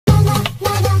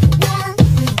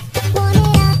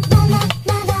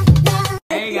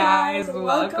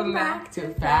welcome back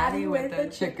to Fatty with a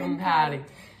Chicken Patty.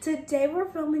 Today we're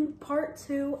filming part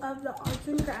 2 of the Arts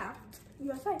and Crafts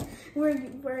USA. We're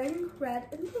wearing red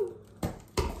and blue.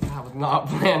 That was not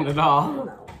planned at all.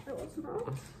 No, it was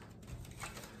not.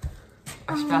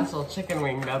 Our special chicken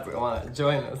wing doesn't want to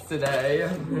join us today.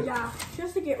 Yeah, she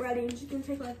has to get ready and she's going to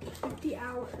take like 50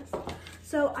 hours.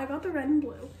 So I got the red and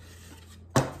blue.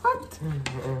 What?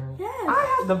 Yes.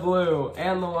 I have the blue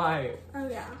and the white. Oh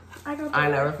yeah. I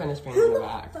never finished painting the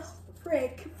back.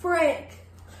 Frick.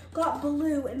 Got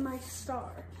blue in my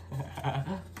star.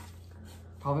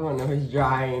 Probably when it was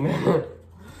drying.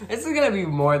 This is gonna be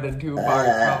more than 2 parts,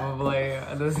 probably.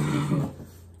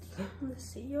 Let's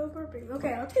see, you're burping.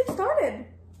 Okay, let's get started.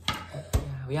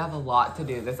 We have a lot to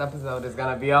do. This episode is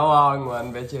gonna be a long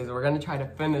one, bitches. We're gonna try to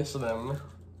finish them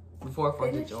before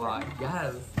 4th of July.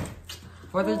 Yes.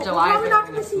 4th of July. We're probably not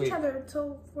gonna see each other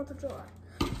until 4th of July.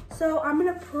 So I'm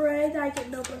gonna pray that I get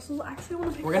no bristles. Actually, I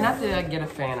want to pick. We're gonna have to get a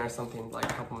fan or something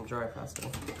like help them dry faster.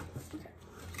 Okay.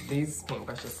 These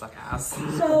paintbrushes suck ass.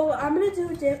 So I'm gonna do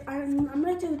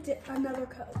another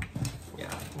coat.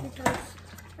 Yeah. Because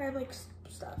I have like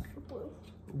stuff for blue.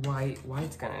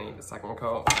 White's gonna need a second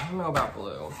coat. I don't know about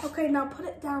blue. Okay, now put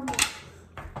it down there.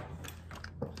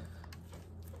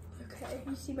 Okay,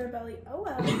 you see my belly. Oh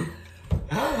well.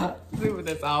 Move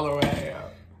this all the way.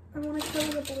 I want to kill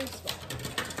the blue spot.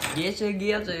 Get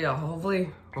you.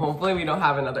 Hopefully we don't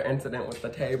have another incident with the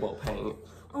table paint.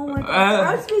 Oh my god,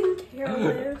 I was being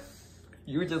careless.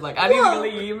 You were just like, I need to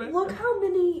leave. Look how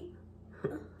many.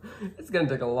 It's gonna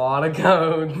take a lot of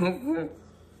codes.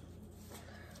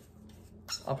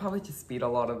 I'll probably just speed a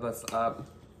lot of this up.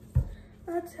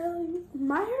 I tell you,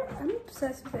 my hair, I'm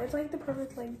obsessed with it. It's like the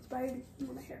perfect length, but I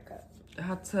want a haircut.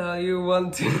 I'll tell you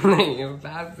one thing, you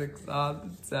basics all the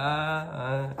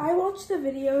time. I watch the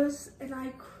videos and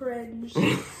I cringe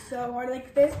so hard.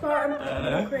 Like this part,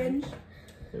 I'm cringe.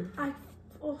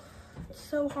 It's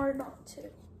so hard not to.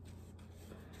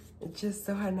 It's just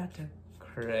so hard not to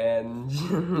cringe.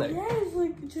 Yes,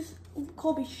 like just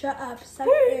Colby, shut up, suck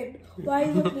it in. Why are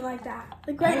you looking like that?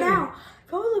 Like right now,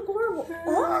 probably look horrible.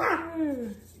 Ah!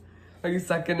 Are you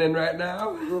sucking in right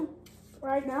now?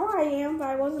 Right now I am, but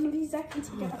I wasn't a few seconds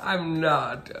ago. I'm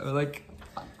not. I'm like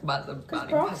about the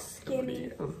body. We're all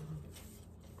skinny.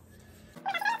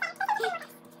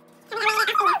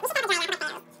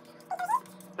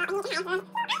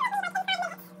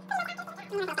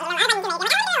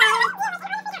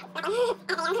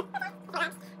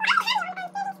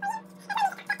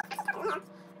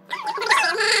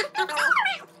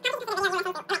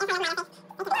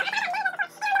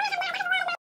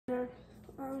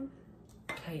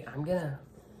 Okay, I'm gonna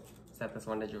set this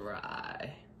one to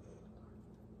dry.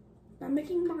 I'm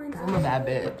making mine. I'm a bad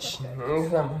bitch.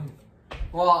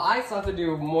 Well, I still have to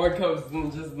do more coats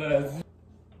than just this.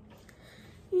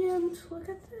 And look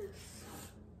at this.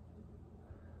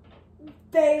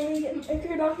 Bailey, if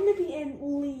you're not going to be in,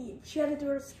 leave. She had to do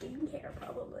her skincare,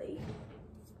 probably.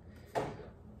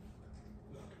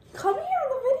 Come here in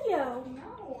the video.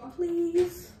 No.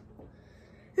 Please.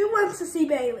 Who wants to see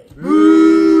Bailey?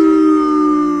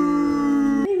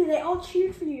 Bailey, they all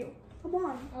cheered for you. Come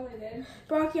on. Oh, they did?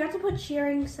 Brock, you have to put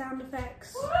cheering sound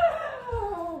effects.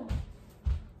 Wow.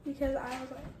 Because I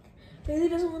was like, Bailey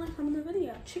doesn't want to come in the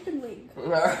video. Chicken wing.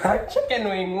 Chicken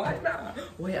wing, why not?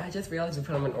 Wait, I just realized we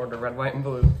put them in order, red, white, and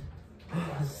blue.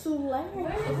 Slay.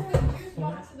 Where's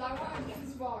boxes? I want to get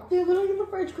this box. They're literally in the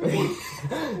fridge.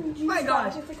 Oh my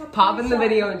gosh. Pop in the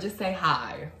video and just say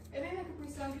hi. It ain't a Capri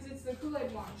Sun because it's the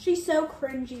Kool-Aid one. She's so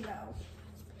cringy though.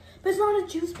 But it's not a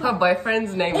juice Her box.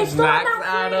 boyfriend's name is It's Max not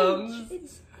that Adams.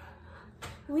 cringe.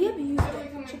 We abuse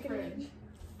it. Chicken wing.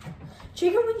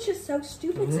 Chicken wing's just so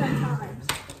stupid sometimes.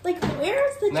 Like,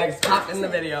 where's the Next, juice pop in the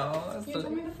boxes? video. Here,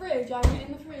 come in the fridge. I went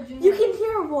in the fridge. You can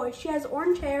hear her voice. She has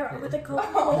orange hair with a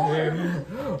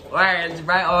Coca-Cola. Orange,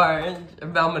 bright orange,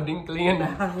 Velma Dinkley in the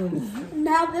house.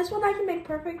 Now this one I can make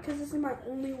perfect because this is my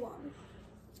only one.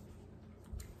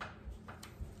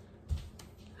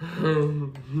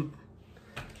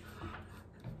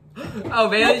 Oh,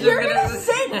 Bailey's If you're just gonna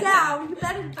sit down, you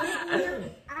better get your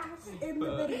ass in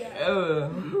the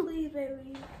video. Please,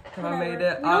 baby. I made Whatever.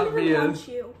 it We don't even want obvious.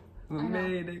 you. We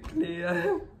made it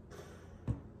clear.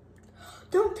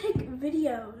 Don't take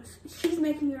videos. She's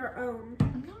making her own.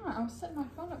 I'm not. I was setting my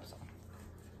phone up. So.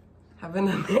 Having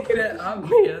to make it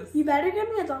obvious. You better give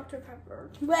me a Dr. Pepper.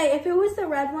 Wait, if it was the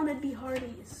red one, it'd be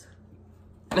Hardee's.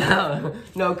 No,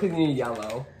 because you're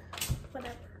yellow.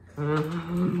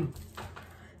 Whatever.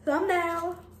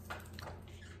 Thumbnail.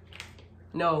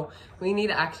 No, we need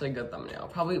actually a good thumbnail.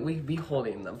 Probably we'd be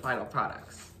holding the final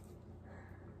products.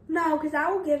 No, because I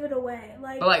will give it away.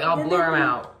 Like, But like, I'll then blur they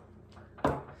them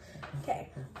can- out. Okay.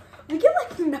 We get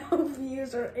like no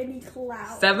views or any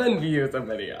clout. 7 views a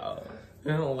video.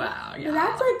 Oh, wow, yeah. And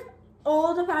that's like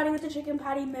all the Patty with the Chicken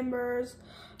Patty members.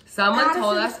 Someone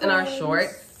told Addison's us in our friends.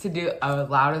 shorts to do a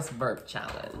loudest burp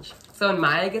challenge. So when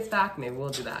Maya gets back, maybe we'll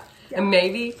do that. Yeah. And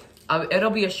maybe it'll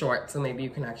be a short, so maybe you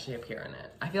can actually appear in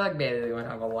it. I feel like Bailey would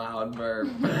have a loud burp.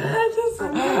 I'm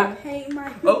gonna paint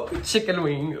my. Oh, chicken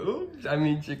wing. Oops, I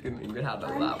mean chicken wing would have a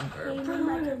loud burp. painting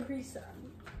my Capri Sun.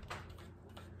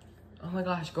 Oh my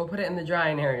gosh, go put it in the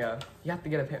drying area. You have to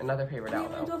get another paper towel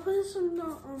Yeah, though. don't put this in the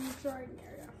drying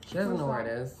area. She doesn't know where it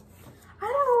is. I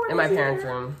don't know where In it my is parents'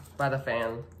 either. room, by the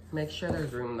fan. Make sure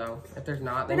there's room though. If there's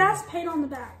not, It then has paint on the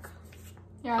back.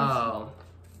 Yeah. oh.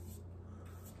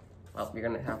 Well, you're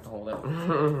gonna have to hold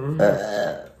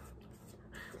it.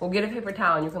 We'll get a paper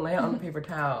towel and you can lay it on the paper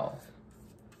towel.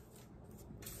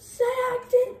 Say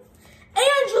acting.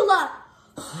 Angela!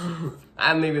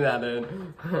 I'm leaving that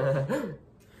in.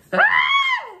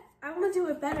 I want to do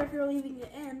it better if you're leaving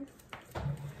it in.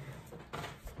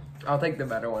 I'll take the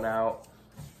better one out.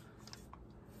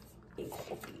 It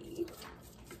should be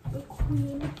the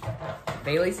queen.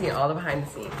 Bailey's seen all the behind the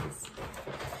scenes.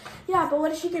 Yeah, but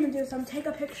what is she gonna do? So take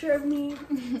a picture of me.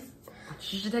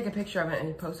 She should take a picture of it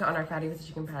and post it on our Fatty with the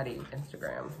Chicken Patty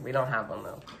Instagram. We don't have one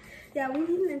though. Yeah, we need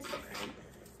an Instagram.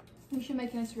 We should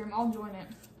make an Instagram. I'll join it.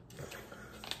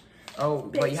 Oh,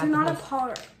 but you You're have to not a post.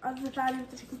 part of the Fatty with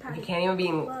the Chicken You Patty. can't even be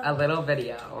in a little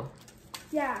video.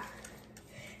 Yeah.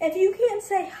 If you can't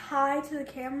say hi to the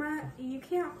camera, you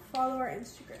can't follow our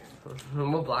Instagram.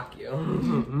 We'll block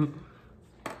you.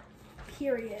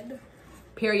 Period.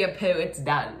 Period poo, it's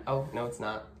done. Oh, no it's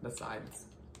not. The sides.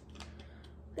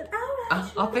 Then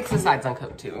I'll fix the sides on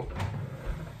coat too.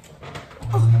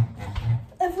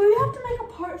 If we have to make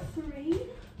a part 3.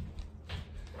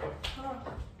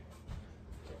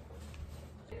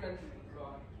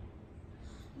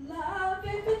 Love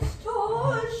if it's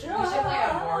torture. We should play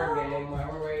a board game while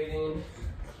we're waiting.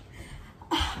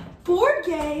 Board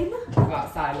game? Go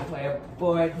outside and play a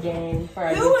board game for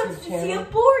our Who YouTube wants to see a channel.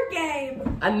 board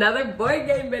game? Another board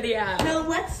game video. No,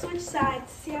 let's switch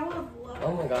sides. See how it'll blow.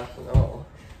 Oh my gosh, no.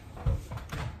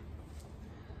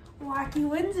 Wacky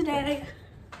Wednesday.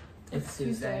 It's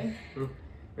Tuesday.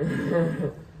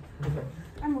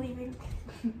 I'm leaving.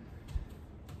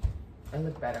 I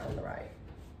look better on the right.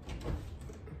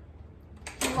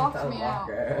 He locked me out.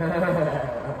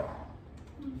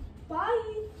 Bye.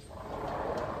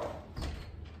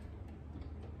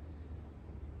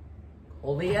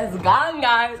 Colby is gone,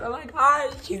 guys. Oh my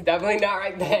gosh, she's definitely not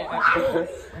right there.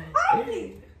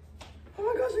 Ivy. Oh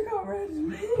my gosh, I got red.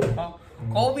 Oh,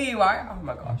 Colby, why? Oh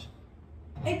my gosh.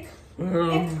 It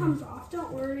comes off.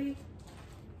 Don't worry.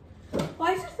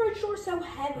 Why is this fridge door so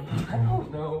heavy? I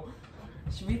don't know.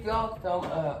 Should we film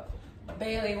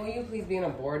Bailey, will you please be in a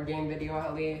board game video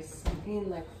at least? Being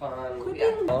like fun. Quit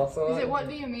Yeah. being- Also, Is it what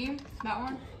do you mean? That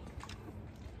one?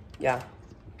 yeah, the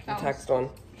That one. text one.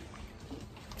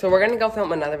 So we're gonna go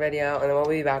film another video and then we'll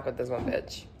be back with this one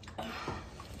bitch.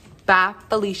 Bye,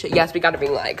 Felicia. Yes, we gotta be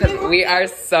light because we are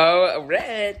so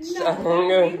rich. No,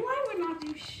 why would not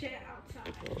do shit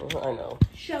outside? I know.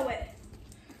 Show it.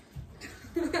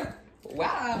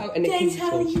 Wow. And They keeps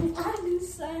tell changing. you I'm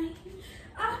insane.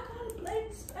 I got a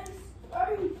blank space,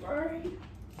 brain,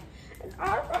 and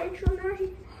I write your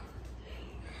name.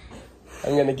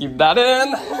 I'm gonna keep that in.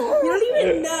 You don't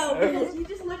even know because you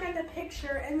just look at the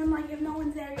picture and then like if no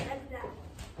one's there, you edit it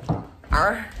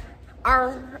out.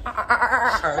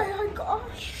 Oh my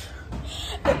gosh.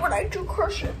 And when I do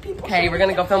crush it, people. Okay, we're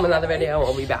gonna go film another video and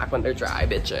we'll be back when they're dry,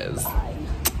 bitches.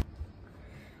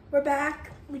 We're back.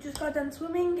 We just got done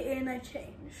swimming and I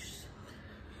changed.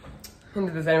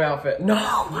 Into the same outfit. No,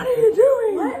 what are you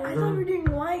doing? What? I thought we were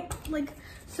doing white. Like,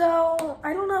 so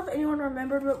I don't know if anyone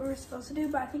remembered what we were supposed to do,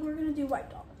 but I think we're gonna do white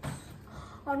dogs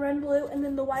on red and blue, and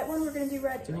then the white one we're gonna do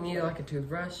red. Do we need like a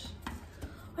toothbrush?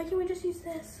 Why can't we just use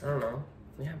this? I don't know.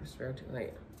 We have a spare tooth.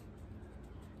 Wait.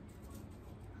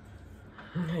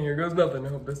 Here goes nothing. I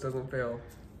hope this doesn't fail.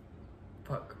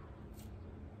 Fuck.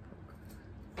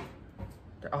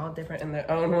 They're all different in their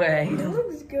own way. That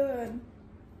looks good.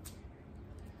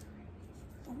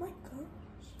 Oh my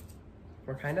gosh.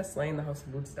 We're kind of slaying the House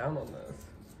of Boots down on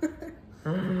this.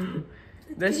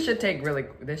 This shouldn't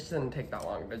take that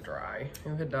long to dry.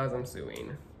 If it does, I'm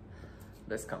suing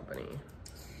this company.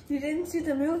 You didn't see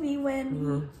the movie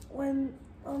when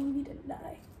he didn't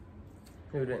die.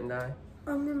 Who didn't die?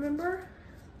 Remember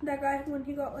that guy when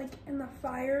he got like in the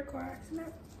fire car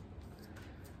accident?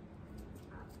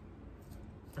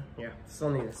 Yeah, still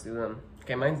need to sue them.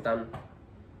 Okay, mine's done.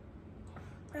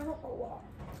 I want a lot.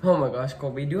 Oh my gosh,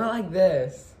 Colby, do it like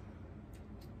this.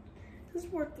 This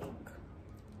is working.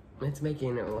 It's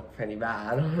making it look pretty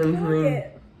bad. Look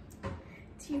it.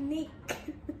 It's unique.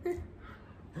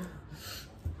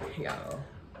 Yeah.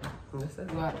 This is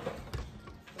what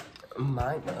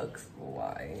mine looks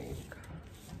like.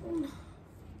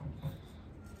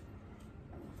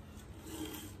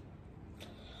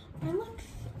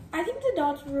 I think the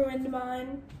dots ruined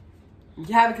mine.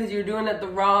 Yeah, because you're doing it the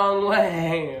wrong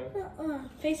way.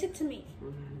 Face it to me.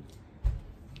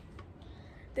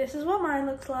 This is what mine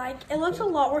looks like. It looks a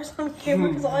lot worse on camera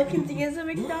because all I can see is the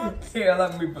big dots. Here,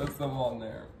 let me put some on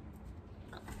there.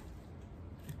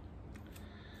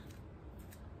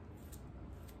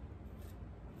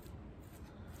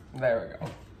 There we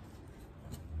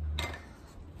go.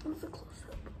 What's a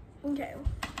close-up? Okay.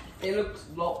 It looks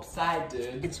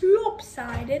lopsided. It's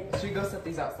lopsided. Should we go set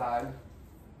these outside?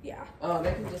 Yeah. Oh,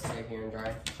 they can just stay here and dry.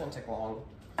 It shouldn't take long.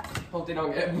 Hope they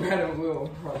don't get red and blue.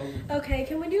 Okay,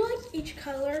 can we do like each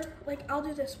color? Like, I'll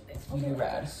do this way. You do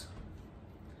red.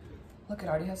 Look, it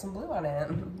already has some blue on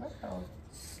it. Wow.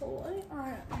 So,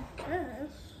 I guess.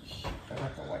 I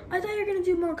got the white. I thought you were gonna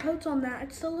do more coats on that.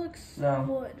 It still looks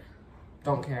wood.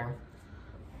 Don't care.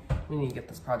 We need to get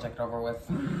this project over with.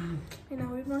 You know,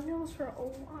 we've been working on this for a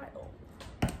while.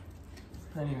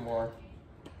 I need more.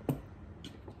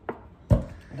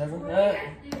 Doesn't it?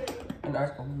 An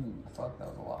art. Ooh, I thought that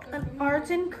was a lot. An arts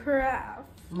and craft.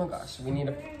 Oh my gosh, we need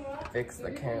to fix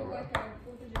the camera.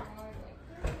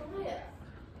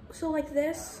 So like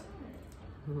this?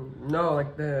 No,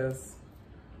 like this.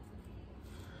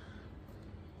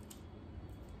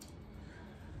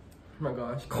 Oh my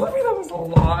gosh, Colby, that was a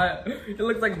lot. It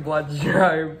looks like blood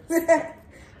stripes.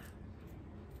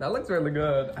 That looks really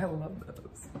good. I love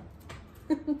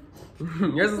this.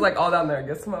 Yours is like all down there.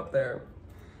 Get some up there.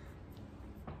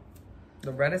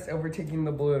 The red is overtaking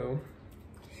the blue.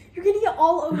 You're gonna get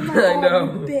all over my I arm,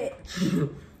 know. bitch.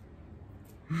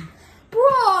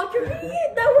 Bro, you're gonna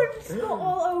get that one spill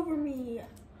all over me.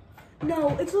 No,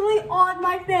 it's literally on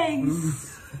my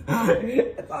face.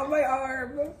 It's on my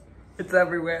arm. It's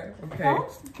everywhere. Okay.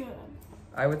 That's good.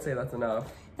 I would say that's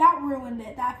enough. That ruined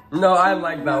it. That No, I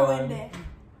like that ruined one. it.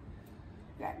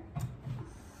 Okay.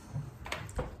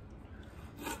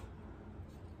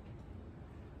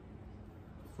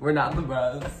 We're not the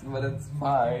best, but it's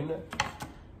fine.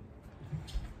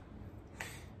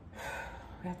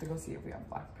 We have to go see if we have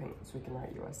black paint so we can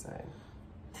write USA.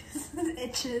 This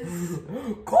itches.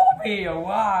 Colby,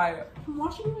 why? I'm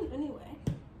washing it anyway.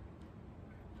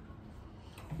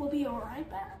 We'll be right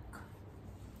back.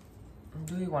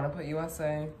 Do you want to put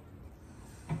USA?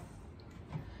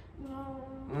 No.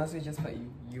 Unless we just put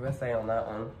USA on that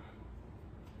one.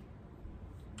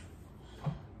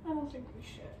 I don't think we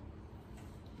should.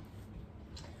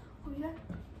 Oh yeah?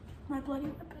 My bloody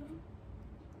weapon.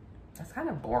 That's kind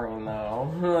of boring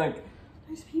though. Like,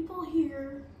 there's people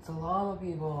here. it's a lot of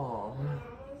people.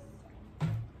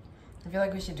 I feel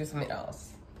like we should do something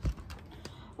else.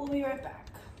 We'll be right back.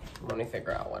 Let me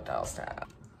figure out what else to add.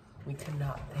 We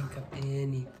cannot think of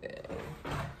anything.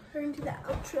 We're into the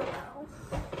outro now.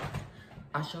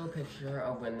 I'll show a picture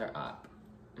of when they're up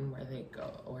and where they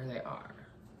go, where they are.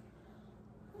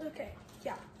 Okay,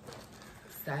 yeah.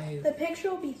 So, The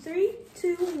picture will be 3,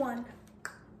 2, 1.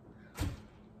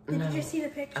 Did you just see the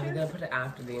picture? I'm gonna put it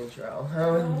after the intro.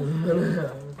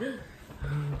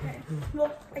 Okay.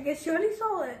 Well, I guess you already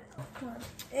saw it.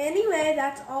 Anyway,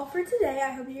 that's all for today.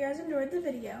 I hope you guys enjoyed the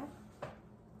video.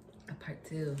 Part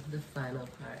 2, the final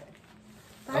part.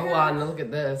 Bye, Oh guys. wow, and look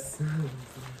at this.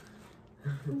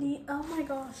 Oh my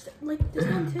gosh, like this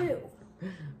one too.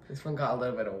 This one got a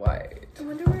little bit of white. I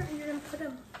wonder where you're gonna put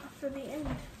them after the end.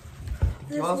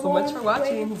 Thank you all so much for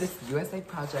watching this USA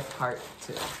project part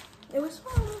 2. It was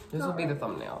fun. This will be the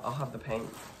thumbnail. I'll have the paint.